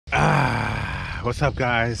What's up,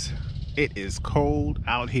 guys? It is cold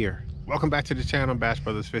out here. Welcome back to the channel, Bass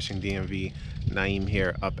Brothers Fishing DMV. Naeem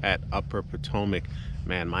here up at Upper Potomac.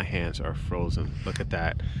 Man, my hands are frozen. Look at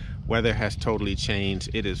that. Weather has totally changed.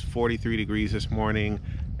 It is 43 degrees this morning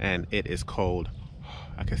and it is cold.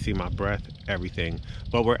 I can see my breath, everything.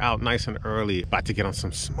 But we're out nice and early, about to get on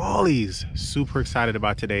some smallies. Super excited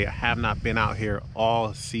about today. I have not been out here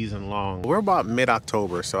all season long. We're about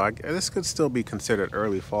mid-October, so this could still be considered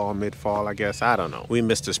early fall, mid-fall, I guess. I don't know. We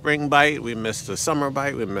missed the spring bite, we missed the summer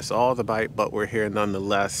bite, we missed all the bite, but we're here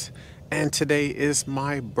nonetheless. And today is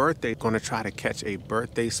my birthday. Gonna try to catch a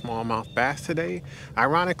birthday smallmouth bass today.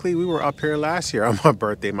 Ironically, we were up here last year on my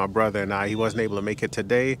birthday, my brother and I. He wasn't able to make it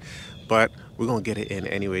today, but we're gonna get it in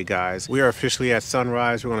anyway, guys. We are officially at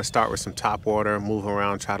sunrise. We're gonna start with some top water, move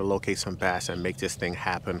around, try to locate some bass and make this thing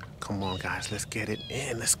happen. Come on, guys, let's get it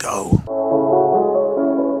in. Let's go.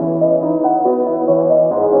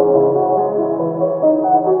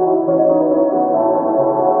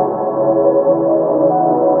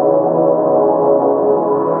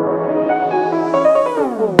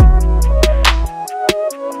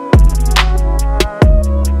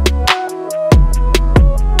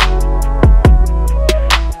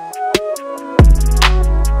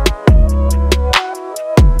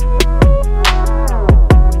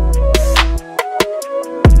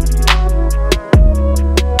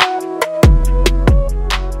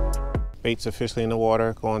 Bait's officially in the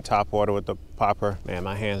water, going top water with the popper. Man,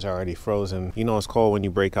 my hands are already frozen. You know it's cold when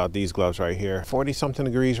you break out these gloves right here. 40 something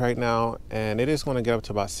degrees right now, and it is going to get up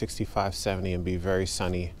to about 65, 70 and be very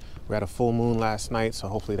sunny. We had a full moon last night, so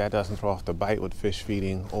hopefully that doesn't throw off the bite with fish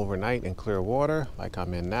feeding overnight in clear water like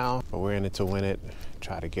I'm in now. But we're in it to win it,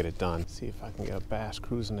 try to get it done. See if I can get a bass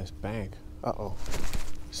cruising this bank. Uh-oh,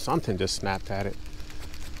 something just snapped at it.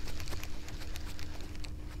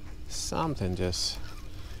 Something just,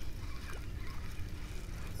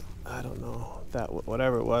 I don't know, that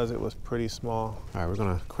whatever it was pretty small. All right, we're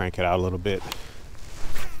gonna crank it out a little bit.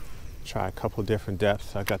 Try a couple different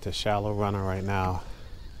depths. I got the shallow runner right now.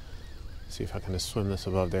 See if I can just swim this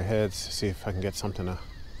above their heads. See if I can get something to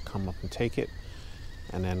come up and take it.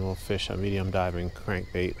 And then we'll fish a medium diving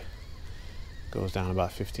crankbait. Goes down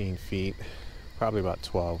about 15 feet, probably about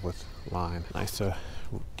 12 with line. Nice to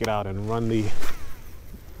get out and run the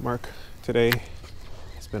Merc today.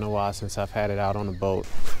 It's been a while since I've had it out on the boat.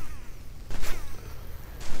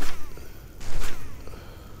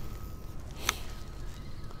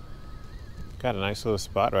 Got a nice little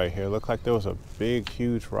spot right here. Looked like there was a big,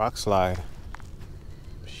 huge rock slide.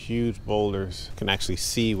 Huge boulders. You can actually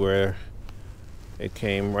see where it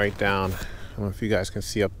came right down. I don't know if you guys can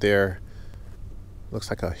see up there.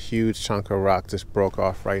 Looks like a huge chunk of rock just broke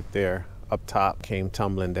off right there. Up top, came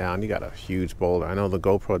tumbling down. You got a huge boulder. I know the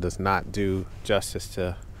GoPro does not do justice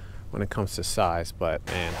to when it comes to size, but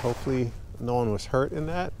man, hopefully no one was hurt in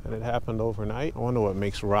that and it happened overnight. I wonder what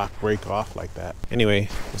makes rock break off like that. Anyway,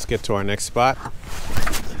 let's get to our next spot.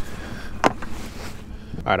 All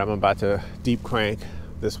right, I'm about to deep crank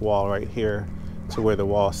this wall right here to where the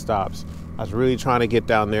wall stops. I was really trying to get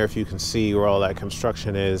down there, if you can see where all that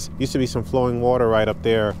construction is. Used to be some flowing water right up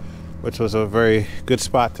there, which was a very good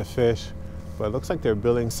spot to fish, but it looks like they're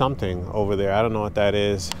building something over there. I don't know what that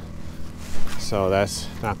is. So that's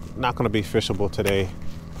not gonna be fishable today.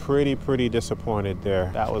 Pretty disappointed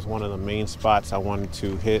there. That was one of the main spots I wanted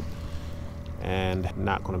to hit and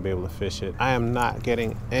not going to be able to fish it. I am not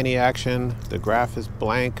getting any action. The graph is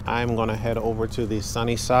blank. I'm going to head over to the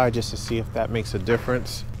sunny side just to see if that makes a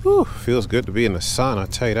difference. Whew, feels good to be in the sun, I'll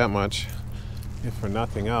tell you that much. If for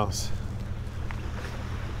nothing else,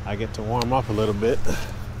 I get to warm up a little bit.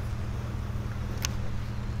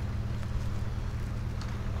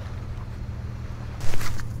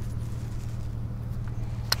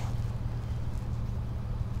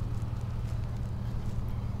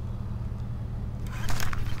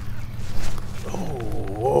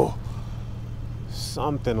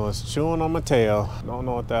 Something was chewing on my tail. Don't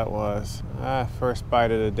know what that was. First bite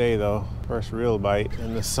of the day though. First real bite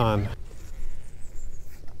in the sun.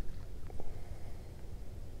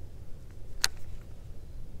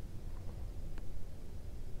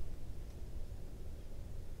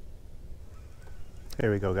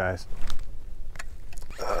 Here we go, guys.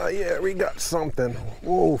 Yeah, we got something.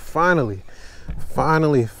 Whoa, finally.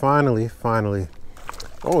 Finally.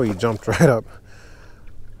 Oh, he jumped right up.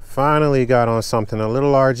 Finally got on something, a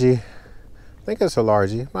little largy. I think it's a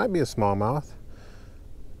largy, might be a smallmouth.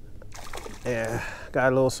 Yeah,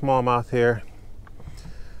 got a little smallmouth here.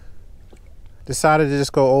 Decided to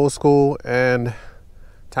just go old school and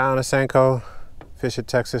tie on a Senko, fish a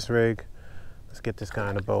Texas rig. Let's get this guy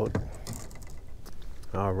in the boat.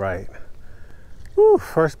 All right, Whew,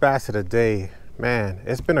 first bass of the day. Man,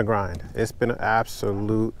 it's been a grind. It's been an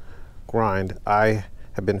absolute grind. I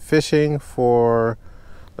have been fishing for,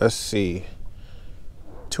 let's see,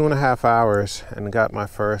 2.5 hours and got my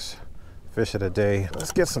first fish of the day.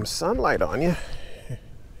 Let's get some sunlight on you.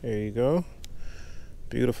 There you go.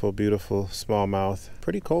 Beautiful, beautiful smallmouth.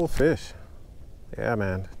 Pretty cold fish. Yeah,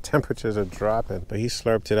 man, temperatures are dropping, but he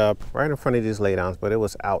slurped it up right in front of these laydowns, but it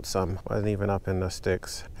was out some. Wasn't even up in the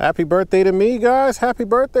sticks. Happy birthday to me, guys. Happy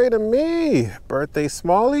birthday to me. Birthday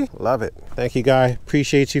Smalley. Love it. Thank you, guy.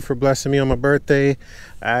 Appreciate you for blessing me on my birthday.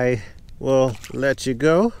 I will let you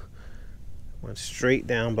go. Went straight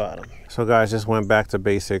down bottom. So, guys, just went back to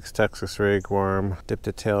basics. Texas rig worm. Dipped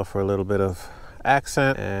the tail for a little bit of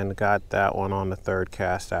accent and got that one on the third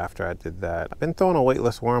cast after I did that. I've been throwing a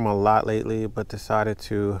weightless worm a lot lately, but decided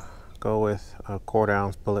to go with a 1/4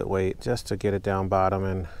 ounce bullet weight just to get it down bottom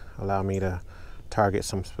and allow me to target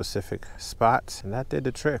some specific spots. And that did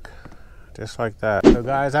the trick, just like that. So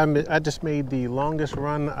guys, I just made the longest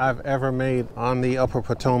run I've ever made on the upper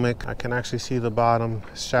Potomac. I can actually see the bottom.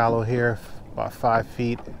 It's shallow here, about 5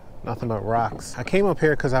 feet. Nothing but rocks. I came up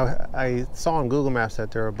here because I saw on Google Maps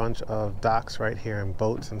that there are a bunch of docks right here and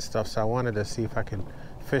boats and stuff, so I wanted to see if I could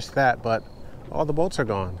fish that, but all the boats are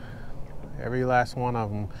gone. Every last one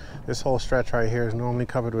of them. This whole stretch right here is normally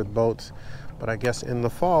covered with boats, but I guess in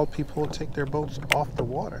the fall people will take their boats off the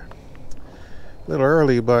water. A little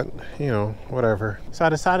early, but you know, whatever. So I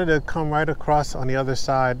decided to come right across on the other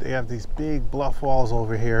side. They have these big bluff walls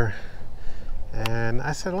over here. And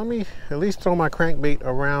I said, let me at least throw my crankbait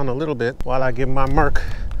around a little bit while I give my motor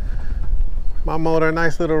a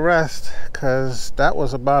nice little rest, because that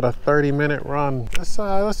was about a 30-minute run.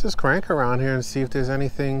 Let's just crank around here and see if there's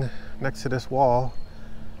anything next to this wall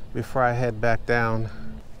before I head back down.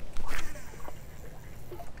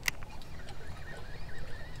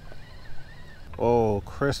 Oh,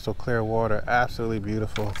 crystal clear water, absolutely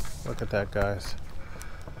beautiful. Look at that, guys.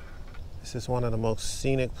 This is one of the most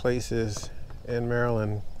scenic places in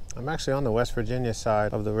Maryland. I'm actually on the West Virginia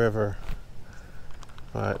side of the river,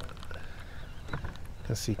 but you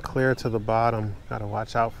can see clear to the bottom. Gotta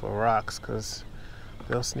watch out for rocks because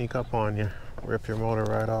they'll sneak up on you, rip your motor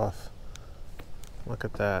right off. Look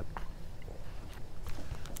at that.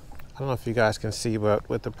 I don't know if you guys can see, but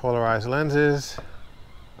with the polarized lenses,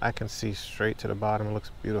 I can see straight to the bottom. It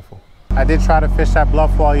looks beautiful. I did try to fish that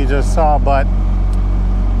bluff wall you just saw, but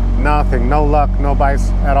nothing, no luck, no bites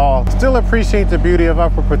at all. Still appreciate the beauty of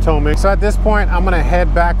Upper Potomac. So at this point, I'm gonna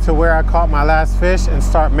head back to where I caught my last fish and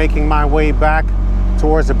start making my way back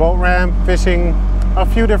towards the boat ramp, fishing a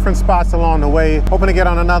few different spots along the way. Hoping to get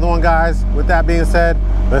on another one, guys. With that being said,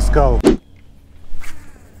 let's go.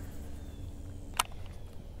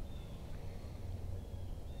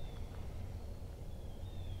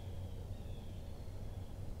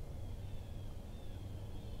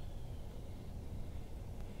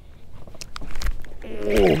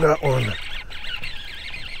 Oh, got one.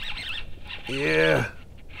 Yeah.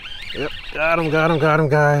 Yep, got him,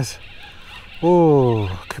 guys. Ooh,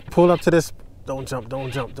 pull up to this. Don't jump,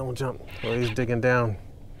 don't jump, don't jump. Oh, he's digging down.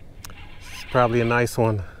 It's probably a nice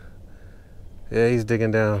one. Yeah, he's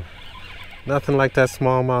digging down. Nothing like that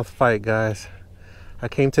smallmouth fight, guys. I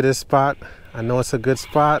came to this spot. I know it's a good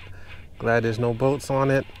spot. Glad there's no boats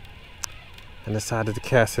on it. And decided to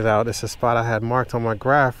cast it out. It's a spot I had marked on my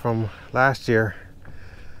graph from last year.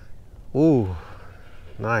 Ooh,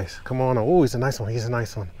 nice. Come on. Oh, he's a nice one. He's a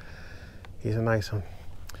nice one. He's a nice one.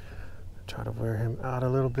 Try to wear him out a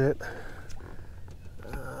little bit.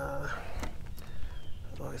 Oh,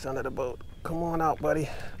 he's under the boat. Come on out, buddy.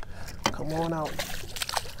 Come on out.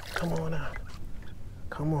 Come on out.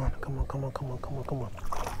 Come on, come on, come on, come on, come on, come on.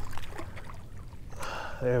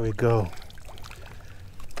 There we go.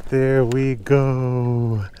 There we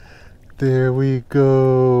go. There we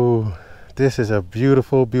go. This is a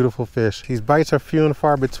beautiful, beautiful fish. These bites are few and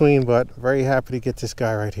far between, but very happy to get this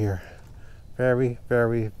guy right here. Very,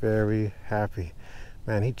 very, very happy.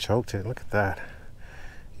 Man, he choked it. Look at that.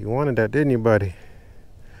 You wanted that, didn't you, buddy?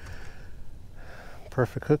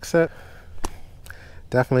 Perfect hook set.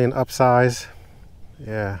 Definitely an upsize.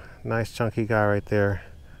 Yeah, nice chunky guy right there.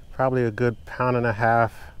 Probably a good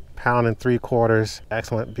 1.5 pounds, 1 3/4 pounds.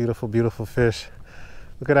 Excellent, beautiful, beautiful fish.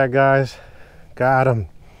 Look at that, guys. Got him.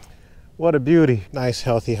 What a beauty. Nice,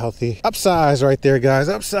 healthy upsize right there, guys.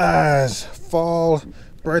 Upsize. Fall,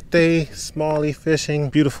 birthday, smalley fishing.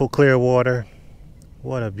 Beautiful clear water.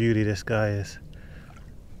 What a beauty this guy is.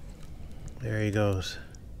 There he goes.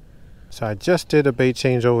 So I just did a bait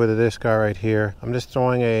change over to this guy right here. I'm just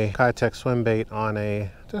throwing a Kitech swim bait on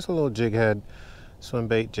just a little jig head. swim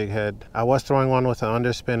bait jig head. I was throwing one with an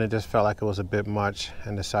underspin and just felt like it was a bit much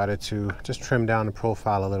and decided to just trim down the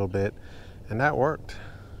profile a little bit, and that worked.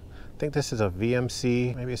 I think this is a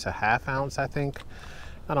VMC, maybe it's a 1/2 ounce, I think.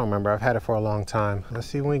 I don't remember, I've had it for a long time. Let's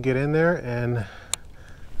see when we get in there and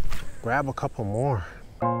grab a couple more.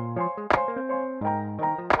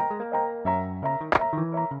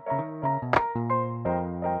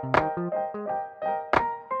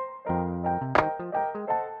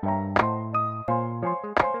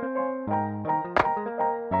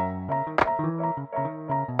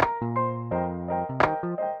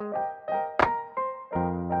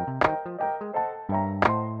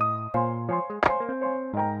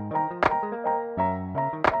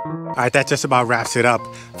 All right, that just about wraps it up.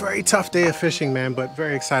 Very tough day of fishing, man, but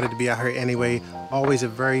very excited to be out here anyway. Always a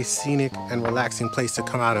very scenic and relaxing place to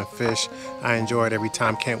come out and fish. I enjoy it every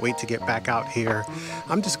time. Can't wait to get back out here.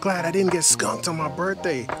 I'm just glad I didn't get skunked on my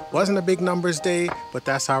birthday. Wasn't a big numbers day, but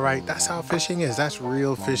that's all right. That's how fishing is. That's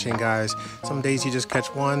real fishing, guys. Some days you just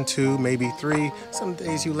catch 1, 2, maybe 3. Some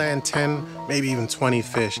days you land 10, maybe even 20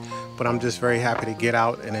 fish. But I'm just very happy to get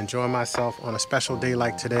out and enjoy myself on a special day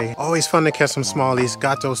like today. Always fun to catch some smallies.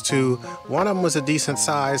 Got those 2. One of them was a decent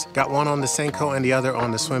size. Got one on the Senko and the other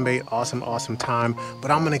on the swim bait. Awesome, awesome time. But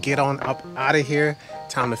I'm gonna get on up out of here.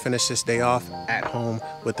 Time to finish this day off at home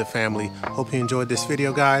with the family. Hope you enjoyed this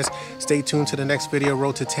video, guys. Stay tuned to the next video.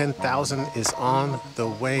 Road to 10,000 is on the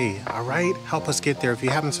way. All right, help us get there. If you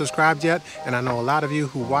haven't subscribed yet, and I know a lot of you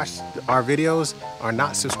who watch our videos are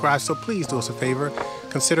not subscribed, so please do us a favor.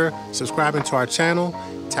 Consider subscribing to our channel.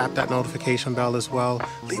 Tap that notification bell as well.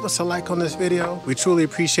 Leave us a like on this video. We truly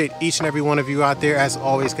appreciate each and every one of you out there. As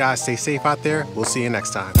always, guys, stay safe out there. We'll see you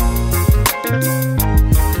next time.